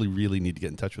they really, really need to get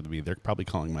in touch with me, they're probably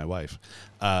calling my wife,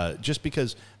 just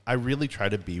because I really try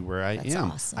to be where I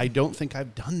am. Awesome. I don't think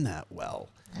I've done that well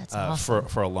awesome.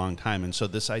 for a long time. And so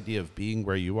this idea of being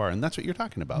where you are, and that's what you're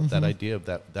talking about, that idea of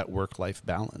that work-life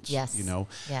balance. Yes.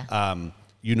 Yeah.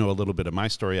 You know a little bit of my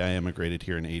story. I immigrated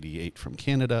here in '88 from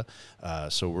Canada.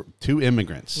 So we're two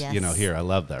immigrants, here. I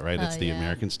love that, right? It's the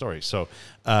American story. So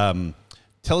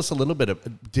tell us a little bit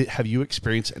have you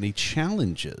experienced any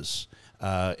challenges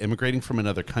immigrating from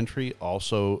another country,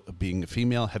 also being a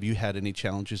female? Have you had any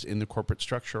challenges in the corporate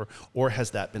structure, or has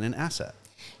that been an asset?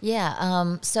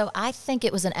 Yeah, so I think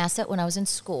it was an asset when I was in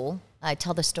school. I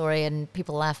tell the story, and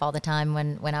people laugh all the time.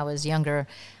 When I was younger,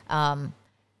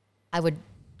 I would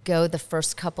go the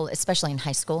first couple, especially in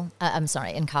high school,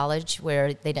 in college,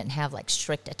 where they didn't have like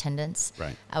strict attendance.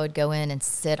 Right. I would go in and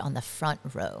sit on the front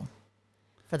row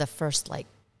for the first like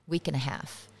week and a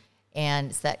half. And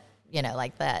it's that,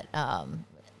 like that,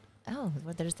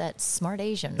 there's that smart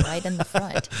Asian right in the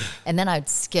front. And then I'd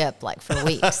skip like for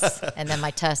weeks. And then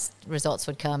my test results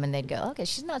would come and they'd go, okay,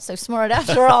 she's not so smart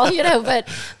after all, but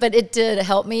it did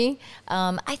help me.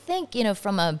 I think,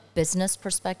 from a business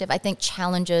perspective, I think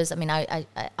challenges, I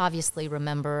obviously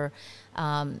remember,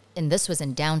 and this was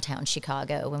in downtown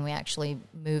Chicago when we actually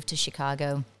moved to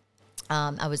Chicago.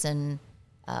 I was in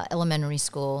elementary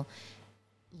school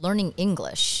learning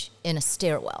English in a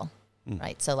stairwell.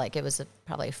 Right, so like it was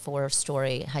probably a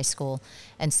 4-story high school,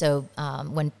 and so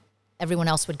when everyone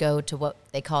else would go to what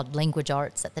they called language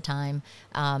arts at the time,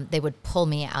 they would pull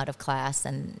me out of class,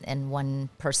 and one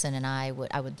person and I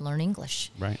would learn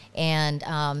English. Right,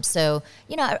 and so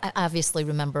I obviously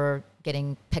remember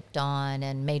getting picked on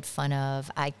and made fun of.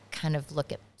 I kind of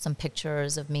look at some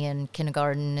pictures of me in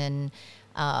kindergarten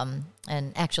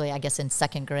and actually, I guess in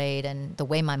second grade, and the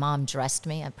way my mom dressed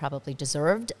me, I probably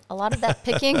deserved a lot of that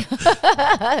picking.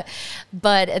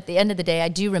 But at the end of the day, I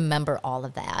do remember all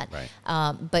of that. Right.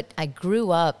 But I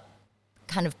grew up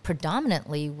kind of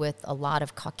predominantly with a lot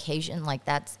of Caucasian,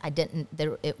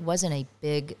 it wasn't a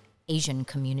big Asian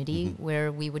community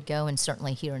where we would go, and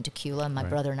certainly here in Tequila, my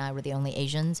brother and I were the only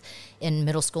Asians in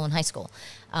middle school and high school.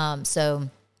 So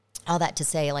all that to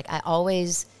say, like, I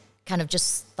always kind of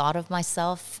just thought of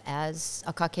myself as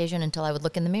a Caucasian until I would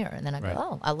look in the mirror, and then I'd go,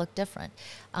 oh, I look different.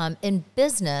 In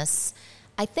business,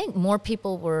 I think more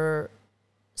people were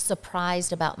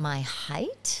surprised about my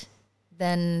height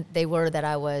than they were that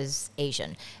I was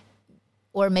Asian.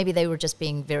 Or maybe they were just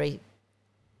being very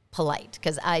polite,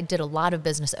 because I did a lot of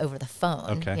business over the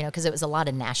phone, because it was a lot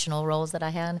of national roles that I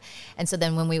had. And so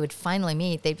then when we would finally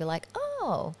meet, they'd be like,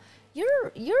 oh,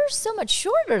 you're so much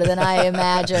shorter than I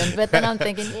imagined. But then I'm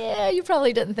thinking, yeah, you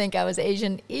probably didn't think I was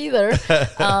Asian either.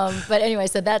 But anyway,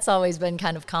 so that's always been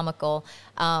kind of comical.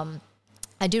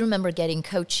 I do remember getting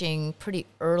coaching pretty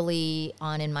early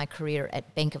on in my career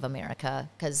at Bank of America,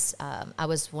 because I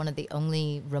was one of the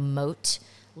only remote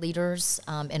leaders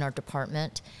in our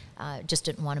department. Just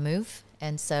didn't want to move.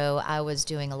 And so I was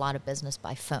doing a lot of business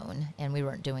by phone, and we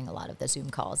weren't doing a lot of the Zoom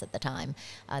calls at the time,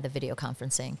 the video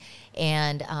conferencing.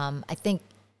 And I think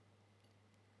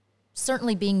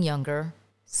certainly being younger,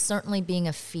 certainly being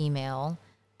a female,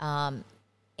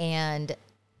 and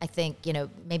I think,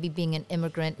 maybe being an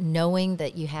immigrant, knowing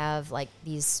that you have like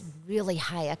these really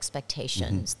high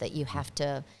expectations that you have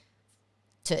to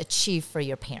achieve for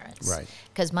your parents. Right.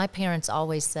 Because my parents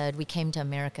always said, we came to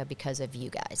America because of you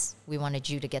guys. We wanted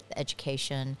you to get the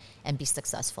education and be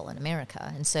successful in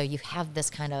America. And so you have this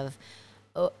kind of,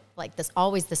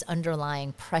 always this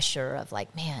underlying pressure of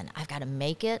like, man, I've got to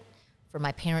make it for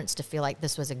my parents to feel like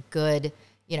this was a good,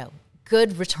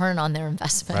 good return on their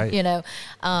investment,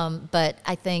 But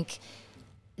I think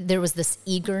there was this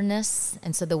eagerness,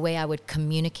 and so the way I would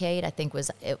communicate, I think,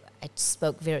 I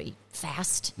spoke very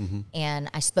fast, and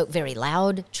I spoke very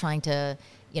loud, trying to,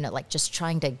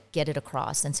 trying to get it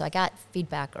across. And so I got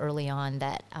feedback early on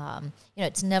that,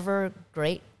 it's never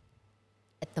great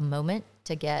at the moment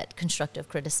to get constructive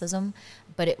criticism,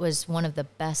 but it was one of the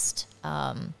best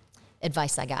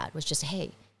advice I got was just,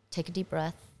 hey, take a deep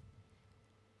breath,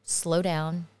 slow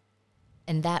down,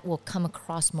 and that will come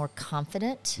across more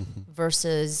confident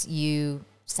versus you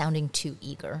sounding too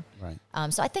eager. Right.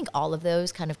 So I think all of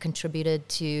those kind of contributed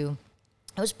to,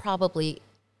 it was probably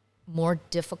more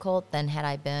difficult than had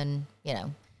I been,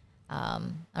 I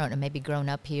don't know, maybe grown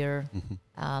up here,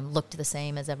 looked the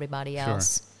same as everybody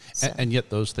else. So. And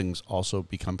yet those things also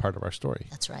become part of our story.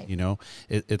 That's right.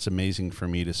 It's amazing for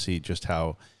me to see just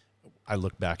how I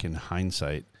look back in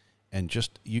hindsight. And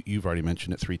just, you've already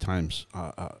mentioned it 3 times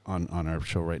on our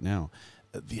show right now,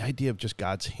 the idea of just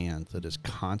God's hand that is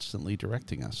constantly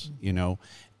directing us,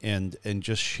 and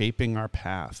just shaping our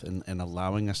path and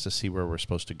allowing us to see where we're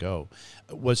supposed to go.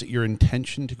 Was it your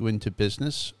intention to go into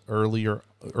business early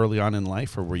on in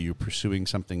life, or were you pursuing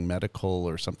something medical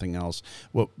or something else?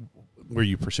 Were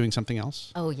you pursuing something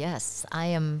else? Oh, yes. I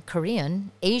am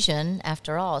Korean, Asian,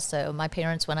 after all. So my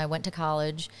parents, when I went to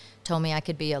college, told me I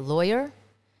could be a lawyer,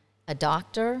 a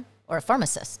doctor, or a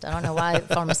pharmacist. I don't know why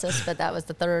pharmacist, but that was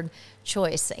the third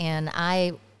choice. And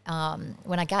I,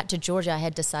 when I got to Georgia, I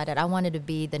had decided I wanted to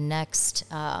be the next,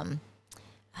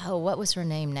 what was her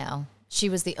name now? She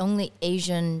was the only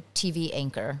Asian TV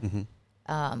anchor,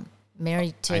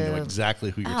 married to... I know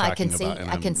exactly who you're talking about, and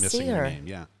I'm missing her name.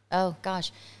 Yeah. Oh,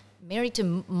 gosh. Married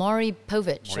to Maury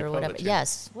Povich or whatever. Yeah.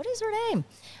 Yes. What is her name?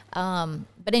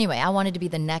 But anyway, I wanted to be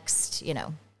the next,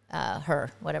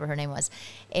 her, whatever her name was.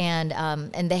 And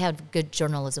they had good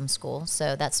journalism school,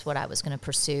 so that's what I was going to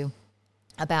pursue.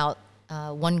 About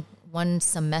one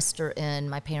semester in,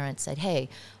 my parents said, hey,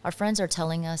 our friends are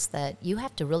telling us that you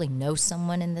have to really know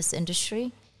someone in this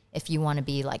industry if you want to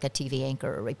be like a TV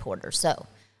anchor or reporter. So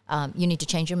you need to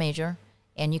change your major,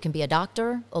 and you can be a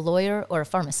doctor, a lawyer, or a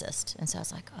pharmacist. And so I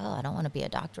was like, oh, I don't want to be a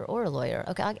doctor or a lawyer.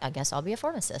 Okay, I guess I'll be a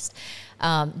pharmacist.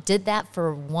 Did that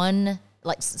for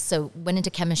so went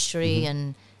into chemistry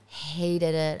and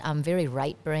hated it. I'm very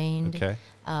right-brained,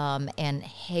 and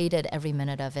hated every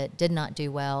minute of it. Did not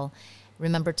do well.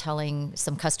 Remember telling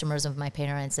some customers of my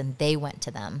parents, and they went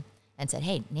to them and said,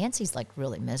 hey, Nancy's like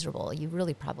really miserable. You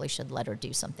really probably should let her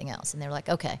do something else. And they were like,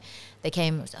 okay. They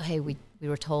came, hey, we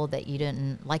were told that you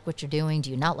didn't like what you're doing.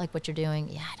 Do you not like what you're doing?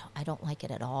 Yeah, I don't like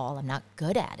it at all. I'm not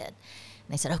good at it. And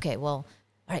they said, okay, well,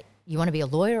 all right, you want to be a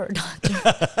lawyer or a doctor?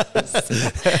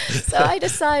 So I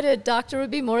decided doctor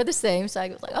would be more of the same. So I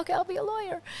was like, okay, I'll be a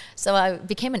lawyer. So I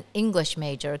became an English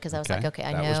major because I was like, okay,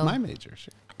 I know. That was my major.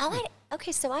 Sure. Oh,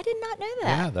 okay, so I did not know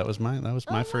that. Yeah, that was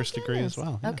my first degree as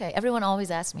well. Yeah. Okay, everyone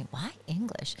always asks me, why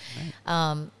English?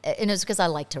 Right. And it's because I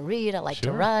like to read, I like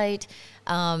to write.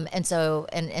 And so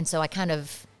I kind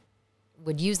of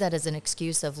would use that as an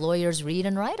excuse of lawyers read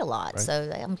and write a lot. Right.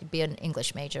 So I'm going to be an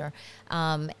English major.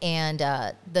 The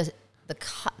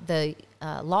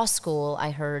law school,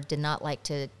 I heard, did not like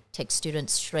to take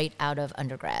students straight out of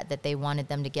undergrad, that they wanted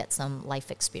them to get some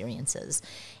life experiences.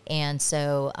 And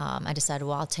so I decided,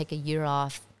 well, I'll take a year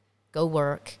off, go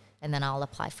work, and then I'll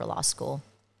apply for law school.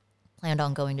 Planned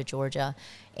on going to Georgia,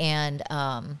 and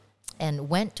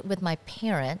went with my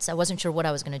parents. I wasn't sure what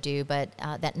I was going to do, but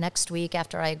that next week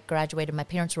after I graduated, my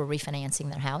parents were refinancing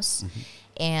their house. Mm-hmm.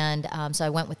 And so I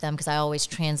went with them because I always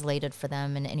translated for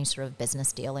them in any sort of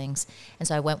business dealings. And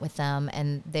so I went with them,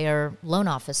 and their loan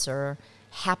officer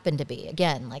happened to be,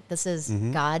 again, like this is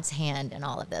God's hand in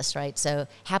all of this, right? So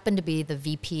happened to be the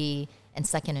VP and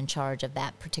second in charge of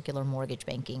that particular mortgage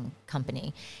banking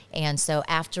company. And so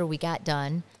after we got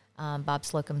done, Bob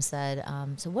Slocum said,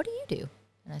 so what do you do?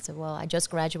 And I said, well, I just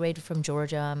graduated from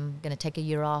Georgia. I'm going to take a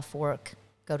year off work,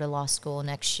 go to law school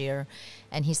next year.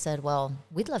 And he said, well,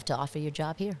 we'd love to offer you a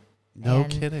job here. No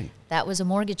kidding. That was a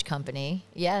mortgage company,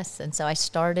 yes. And so I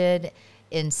started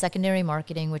in secondary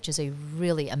marketing, which is a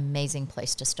really amazing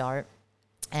place to start.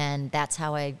 And that's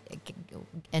how I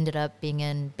ended up being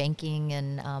in banking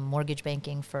and mortgage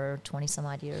banking for 20 some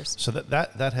odd years. So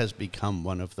that has become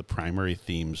one of the primary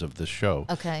themes of this show.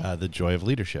 Okay. The joy of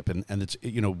leadership. And it's,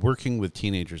 working with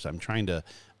teenagers, I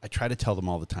try to tell them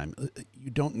all the time, you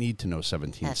don't need to know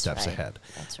 17 steps ahead.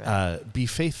 That's right. Be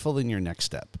faithful in your next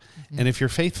step. Mm-hmm. And if you're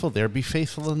faithful there, be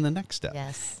faithful in the next step.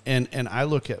 Yes. And I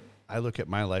look at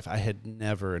my life. I had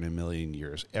never in a million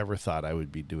years ever thought I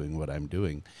would be doing what I'm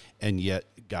doing. And yet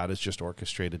God has just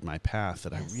orchestrated my path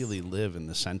that I really live in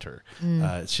the center.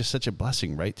 It's just such a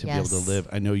blessing, right? To be able to live.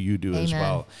 I know you do as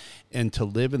well. And to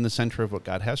live in the center of what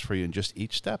God has for you in just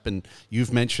each step. And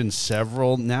you've mentioned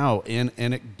several now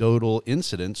anecdotal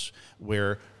incidents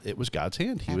where it was God's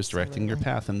hand. He was directing your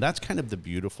path. And that's kind of the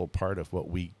beautiful part of what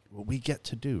we get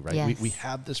to do, right? Yes. We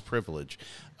have this privilege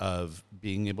of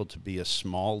being able to be a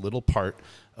small little part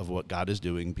of what God is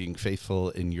doing, being faithful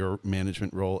in your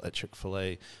management role at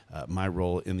Chick-Fil-A, my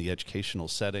role in the educational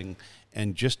setting,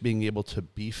 and just being able to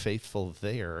be faithful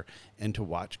there and to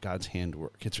watch God's hand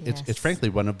work. It's frankly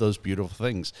one of those beautiful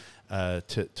things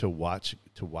to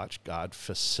watch God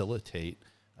facilitate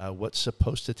what's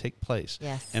supposed to take place.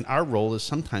 Yes. And our role is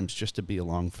sometimes just to be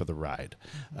along for the ride.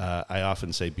 I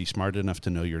often say, be smart enough to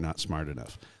know you're not smart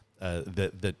enough.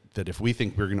 That if we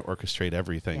think we're going to orchestrate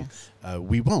everything,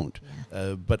 we won't.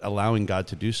 Yeah. But allowing God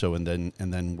to do so, and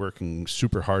then working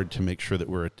super hard to make sure that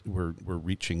we're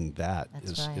reaching that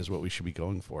is what we should be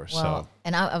going for. Well,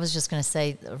 and I was just going to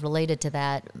say, related to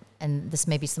that, and this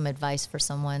may be some advice for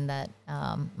someone that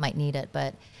might need it,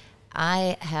 but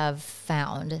I have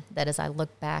found that as I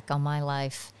look back on my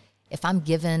life, if I'm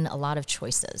given a lot of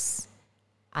choices,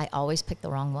 I always pick the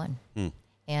wrong one.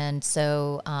 And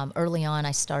so early on,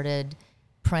 I started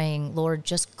praying, Lord,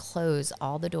 just close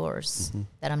all the doors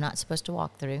that I'm not supposed to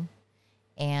walk through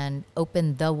and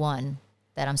open the one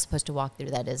that I'm supposed to walk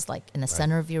through that is like in the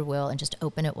center of your will, and just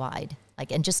open it wide.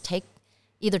 And just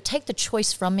either take the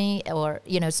choice from me, or,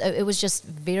 so it was just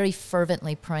very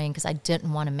fervently praying because I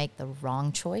didn't want to make the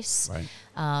wrong choice.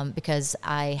 Right. Because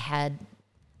I had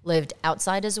lived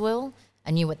outside his will. I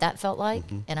knew what that felt like,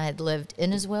 and I had lived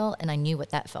in his will, and I knew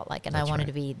what that felt like, and I wanted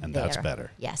to be there. And that's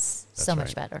better. Yes, that's so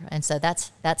much better. And so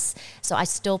so I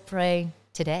still pray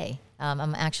today.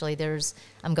 I'm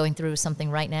going through something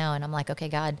right now, and I'm like, okay,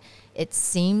 God, it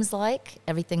seems like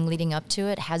everything leading up to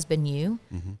it has been you,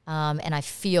 and I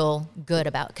feel good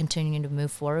about continuing to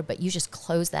move forward, but you just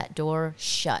close that door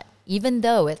shut. Even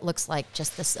though it looks like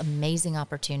just this amazing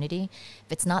opportunity,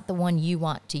 if it's not the one you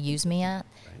want to use me at,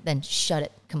 then shut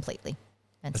it completely.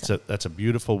 That's a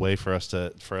beautiful way for us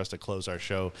to close our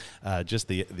show. Just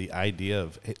the idea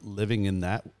of living in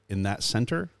that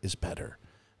center is better.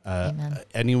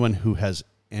 Anyone who has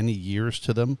any years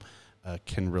to them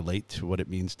can relate to what it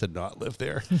means to not live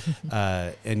there,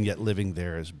 and yet living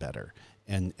there is better.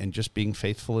 And just being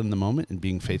faithful in the moment and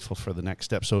being faithful for the next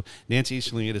step. So, Nancy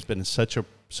Easterling, it has been such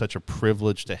a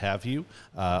privilege to have you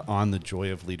on the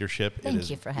Joy of Leadership. Thank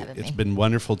you for having me. It's been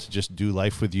wonderful to just do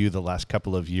life with you the last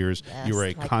couple of years. Yes, you are a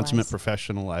likewise. consummate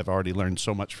professional. I've already learned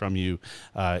so much from you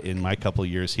in my couple of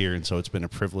years here, and so it's been a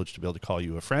privilege to be able to call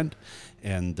you a friend.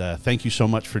 And thank you so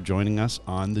much for joining us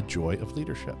on the Joy of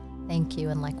Leadership. Thank you,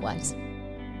 and likewise.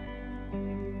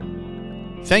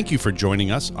 Thank you for joining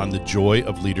us on the Joy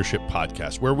of Leadership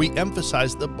podcast, where we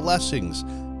emphasize the blessings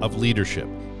of leadership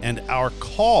and our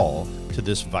call to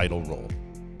this vital role.